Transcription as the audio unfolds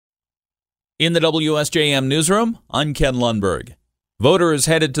In the WSJM newsroom, I'm Ken Lundberg. Voters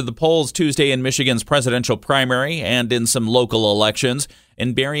headed to the polls Tuesday in Michigan's presidential primary and in some local elections.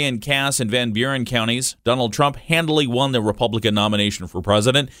 In Berrien, Cass, and Van Buren counties, Donald Trump handily won the Republican nomination for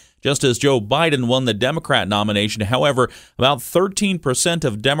president, just as Joe Biden won the Democrat nomination. However, about 13%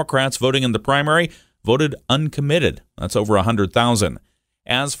 of Democrats voting in the primary voted uncommitted. That's over 100,000.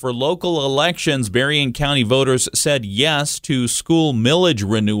 As for local elections, Berrien County voters said yes to school millage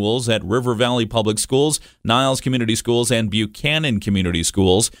renewals at River Valley Public Schools, Niles Community Schools, and Buchanan Community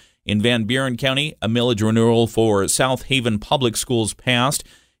Schools. In Van Buren County, a millage renewal for South Haven Public Schools passed.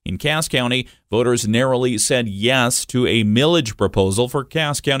 In Cass County, voters narrowly said yes to a millage proposal for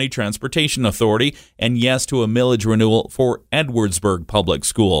Cass County Transportation Authority and yes to a millage renewal for Edwardsburg Public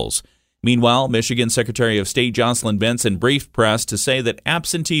Schools. Meanwhile, Michigan Secretary of State Jocelyn Benson briefed press to say that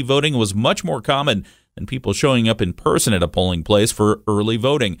absentee voting was much more common than people showing up in person at a polling place for early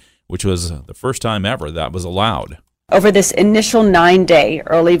voting, which was the first time ever that was allowed. Over this initial 9-day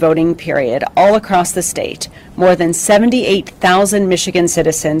early voting period all across the state, more than 78,000 Michigan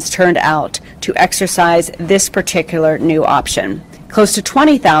citizens turned out to exercise this particular new option. Close to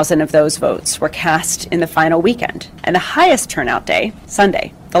 20,000 of those votes were cast in the final weekend, and the highest turnout day,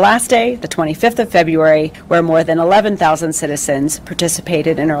 Sunday, the last day, the 25th of February, where more than 11,000 citizens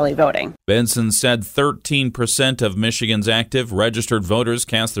participated in early voting. Benson said 13% of Michigan's active registered voters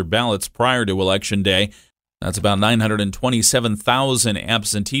cast their ballots prior to Election Day. That's about 927,000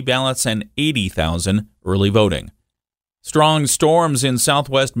 absentee ballots and 80,000 early voting. Strong storms in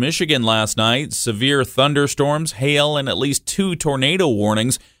southwest Michigan last night, severe thunderstorms, hail, and at least 2 tornado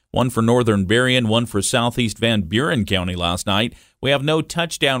warnings, one for northern Berrien, one for southeast Van Buren County last night. We have no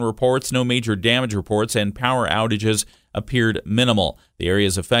touchdown reports, no major damage reports, and power outages appeared minimal. The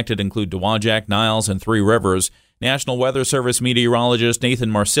areas affected include Dowagiac, Niles, and Three Rivers. National Weather Service meteorologist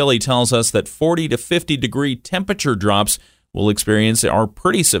Nathan Marsili tells us that 40 to 50 degree temperature drops we'll experience are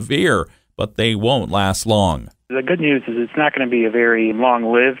pretty severe, but they won't last long. The good news is it's not going to be a very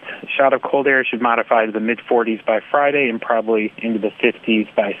long-lived shot of cold air. It should modify to the mid-40s by Friday and probably into the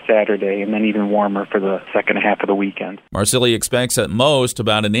 50s by Saturday, and then even warmer for the second half of the weekend. Marsili expects at most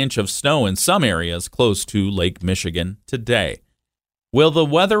about an inch of snow in some areas close to Lake Michigan today. Will the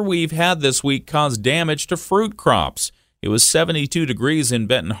weather we've had this week cause damage to fruit crops? It was 72 degrees in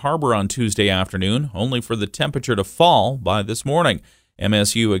Benton Harbor on Tuesday afternoon, only for the temperature to fall by this morning.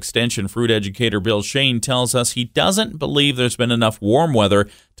 MSU Extension fruit educator Bill Shane tells us he doesn't believe there's been enough warm weather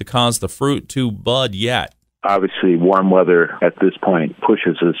to cause the fruit to bud yet. Obviously, warm weather at this point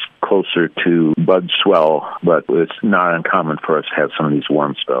pushes us closer to bud swell, but it's not uncommon for us to have some of these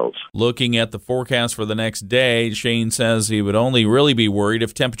warm spells. Looking at the forecast for the next day, Shane says he would only really be worried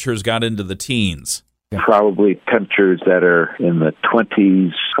if temperatures got into the teens. Probably temperatures that are in the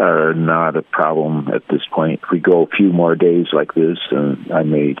 20s are not a problem at this point. If we go a few more days like this, I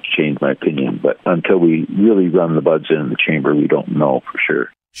may change my opinion. But until we really run the buds in the chamber, we don't know for sure.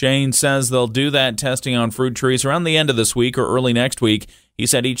 Shane says they'll do that testing on fruit trees around the end of this week or early next week. He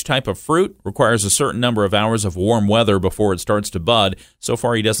said each type of fruit requires a certain number of hours of warm weather before it starts to bud. So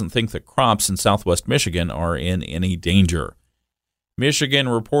far, he doesn't think that crops in southwest Michigan are in any danger. Michigan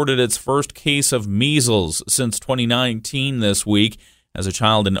reported its first case of measles since 2019 this week, as a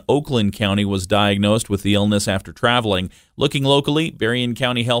child in Oakland County was diagnosed with the illness after traveling. Looking locally, Berrien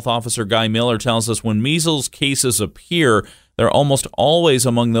County Health Officer Guy Miller tells us when measles cases appear, they're almost always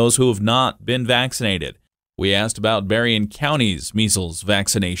among those who have not been vaccinated. We asked about Berrien County's measles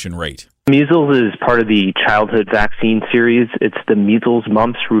vaccination rate. Measles is part of the childhood vaccine series. It's the measles,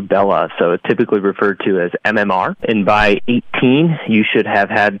 mumps, rubella, so it's typically referred to as MMR. And by 18, you should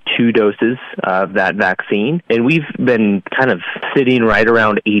have had 2 doses of that vaccine. And we've been kind of sitting right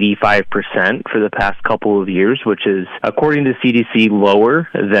around 85% for the past couple of years, which is, according to CDC, lower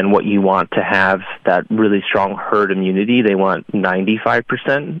than what you want to have that really strong herd immunity. They want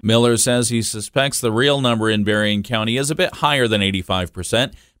 95%. Miller says he suspects the real number in Berrien County is a bit higher than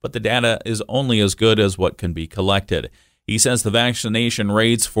 85%. But the data is only as good as what can be collected. He says the vaccination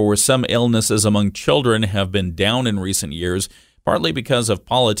rates for some illnesses among children have been down in recent years, partly because of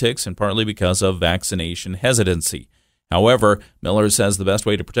politics and partly because of vaccination hesitancy. However, Miller says the best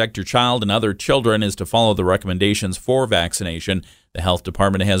way to protect your child and other children is to follow the recommendations for vaccination. The health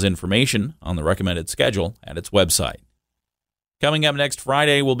department has information on the recommended schedule at its website. Coming up next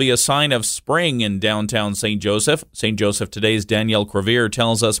Friday will be a sign of spring in downtown St. Joseph. St. Joseph Today's Danielle Crevier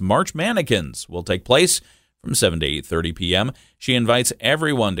tells us March Mannequins will take place from 7 to 8:30 p.m. She invites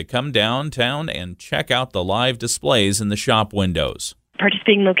everyone to come downtown and check out the live displays in the shop windows.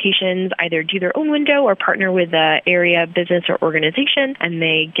 participating locations either do their own window or partner with the area business or organization, and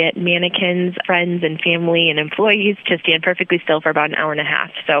they get mannequins, friends and family and employees to stand perfectly still for about an hour and a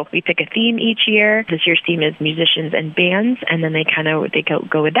half. So we pick a theme each year. This year's theme is musicians and bands, and then they go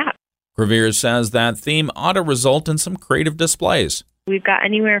with that. Revere says that theme ought to result in some creative displays. We've got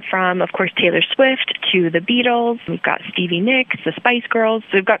anywhere from, of course, Taylor Swift to the Beatles. We've got Stevie Nicks, the Spice Girls.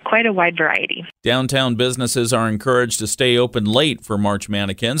 So we've got quite a wide variety. Downtown businesses are encouraged to stay open late for March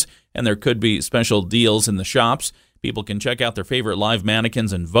mannequins, and there could be special deals in the shops. People can check out their favorite live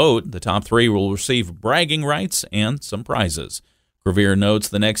mannequins and vote. The top 3 will receive bragging rights and some prizes. Revere notes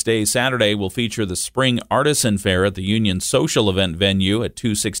the next day, Saturday, will feature the Spring Artisan Fair at the Union Social Event venue at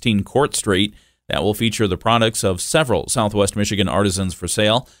 216 Court Street. That will feature the products of several Southwest Michigan artisans for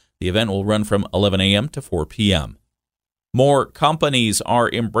sale. The event will run from 11 a.m. to 4 p.m. More companies are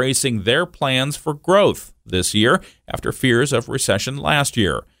embracing their plans for growth this year after fears of recession last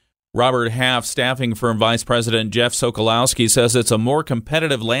year. Robert Half staffing firm Vice President Jeff Sokolowski says it's a more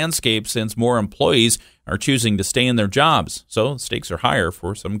competitive landscape since more employees are choosing to stay in their jobs, so stakes are higher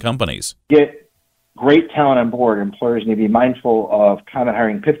for some companies. Get great talent on board. Employers need to be mindful of common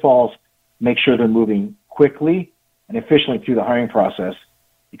hiring pitfalls, make sure they're moving quickly and efficiently through the hiring process,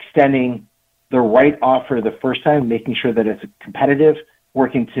 extending the right offer the first time, making sure that it's competitive,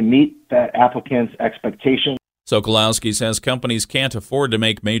 working to meet that applicant's expectations. Sokolowski says companies can't afford to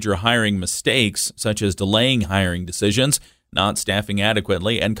make major hiring mistakes, such as delaying hiring decisions, not staffing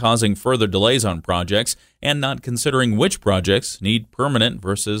adequately and causing further delays on projects, and not considering which projects need permanent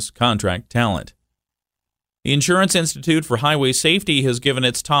versus contract talent. The Insurance Institute for Highway Safety has given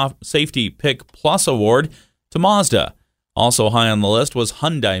its top Safety Pick Plus award to Mazda. Also high on the list was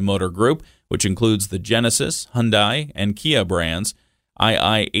Hyundai Motor Group, which includes the Genesis, Hyundai, and Kia brands.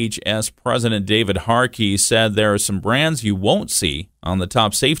 IIHS President David Harkey said there are some brands you won't see on the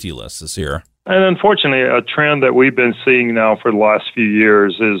top safety list this year. And unfortunately, a trend that we've been seeing now for the last few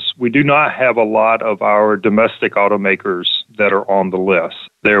years is we do not have a lot of our domestic automakers that are on the list.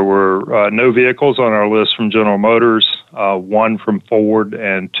 There were no vehicles on our list from General Motors, 1 from Ford,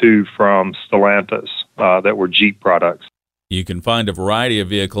 and 2 from Stellantis that were Jeep products. You can find a variety of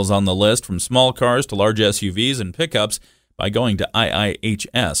vehicles on the list, from small cars to large SUVs and pickups, by going to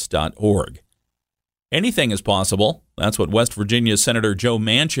iihs.org. Anything is possible. That's what West Virginia Senator Joe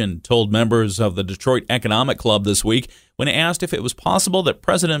Manchin told members of the Detroit Economic Club this week when asked if it was possible that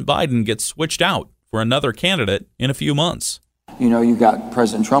President Biden gets switched out for another candidate in a few months. You know, you got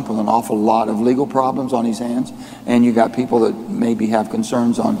President Trump with an awful lot of legal problems on his hands, and you got people that maybe have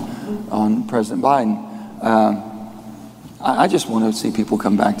concerns on President Biden. I just want to see people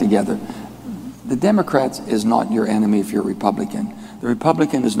come back together. The Democrats is not your enemy if you're a Republican. The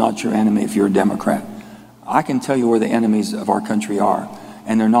Republican is not your enemy if you're a Democrat. I can tell you where the enemies of our country are,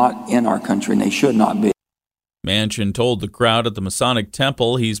 and they're not in our country, and they should not be. Manchin told the crowd at the Masonic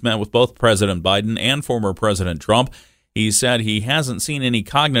Temple he's met with both President Biden and former President Trump. He said he hasn't seen any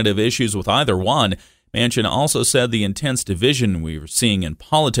cognitive issues with either one. Manchin also said the intense division we're seeing in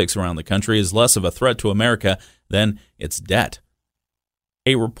politics around the country is less of a threat to America than its debt.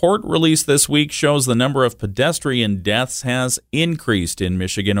 A report released this week shows the number of pedestrian deaths has increased in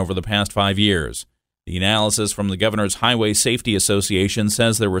Michigan over the past 5 years. The analysis from the Governor's Highway Safety Association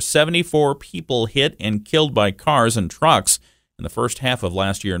says there were 74 people hit and killed by cars and trucks in the first half of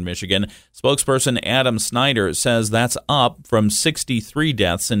last year in Michigan. Spokesperson Adam Snyder says that's up from 63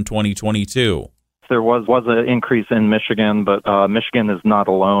 deaths in 2022. There was an increase in Michigan, but Michigan is not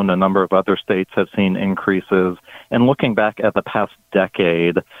alone. A number of other states have seen increases. And looking back at the past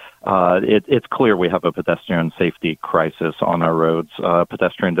decade, it's clear we have a pedestrian safety crisis on our roads.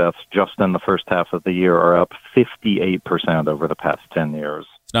 Pedestrian deaths just in the first half of the year are up 58% over the past 10 years.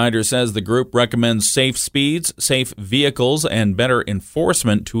 Snyder says the group recommends safe speeds, safe vehicles, and better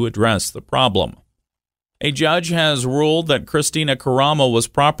enforcement to address the problem. A judge has ruled that Christina Caramo was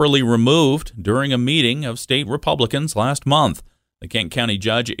properly removed during a meeting of state Republicans last month. The Kent County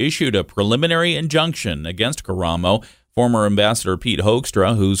judge issued a preliminary injunction against Caramo. Former Ambassador Pete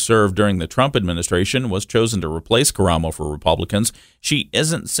Hoekstra, who served during the Trump administration, was chosen to replace Caramo for Republicans. She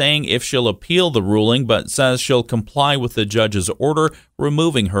isn't saying if she'll appeal the ruling, but says she'll comply with the judge's order,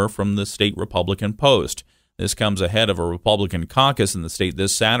 removing her from the state Republican post. This comes ahead of a Republican caucus in the state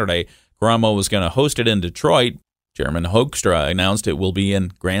this Saturday. Caramo was going to host it in Detroit. Chairman Hoekstra announced it will be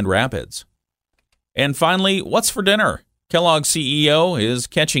in Grand Rapids. And finally, what's for dinner? Kellogg's CEO is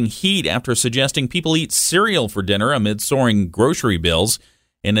catching heat after suggesting people eat cereal for dinner amid soaring grocery bills.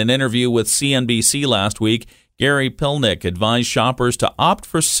 In an interview with CNBC last week, Gary Pilnick advised shoppers to opt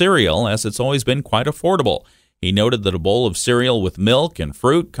for cereal as it's always been quite affordable. He noted that a bowl of cereal with milk and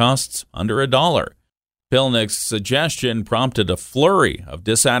fruit costs under $1. Pilnick's suggestion prompted a flurry of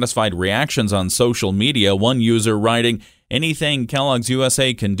dissatisfied reactions on social media, one user writing, "Anything Kellogg's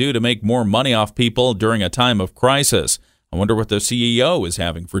USA can do to make more money off people during a time of crisis. I wonder what the CEO is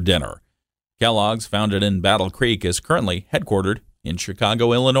having for dinner." Kellogg's, founded in Battle Creek, is currently headquartered in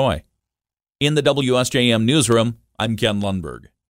Chicago, Illinois. In the WSJM newsroom, I'm Ken Lundberg.